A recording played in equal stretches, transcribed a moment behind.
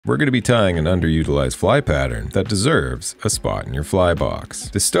We're going to be tying an underutilized fly pattern that deserves a spot in your fly box.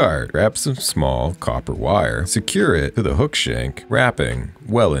 To start, grab some small copper wire, secure it to the hook shank, wrapping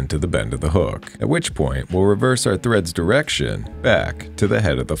well into the bend of the hook, at which point we'll reverse our thread's direction back to the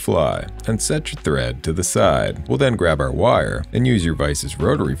head of the fly and set your thread to the side. We'll then grab our wire and use your vise's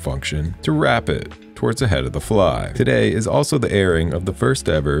rotary function to wrap it towards the head of the fly. Today is also the airing of the first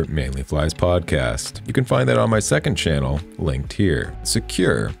ever Mainely Flies podcast. You can find that on my second channel, linked here.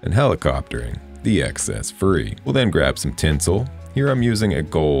 Secure and helicoptering the excess free. We'll then grab some tinsel. Here I'm using a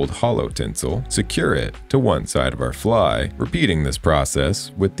gold hollow tinsel. Secure it to one side of our fly, repeating this process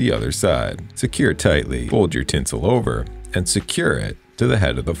with the other side. Secure tightly, fold your tinsel over, and secure it to the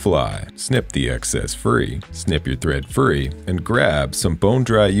head of the fly. Snip the excess free, snip your thread free, and grab some bone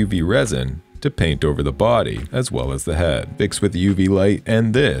dry UV resin to paint over the body as well as the head. Fix with UV light,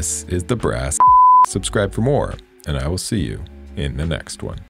 and this is the brass. Subscribe for more, and I will see you in the next one.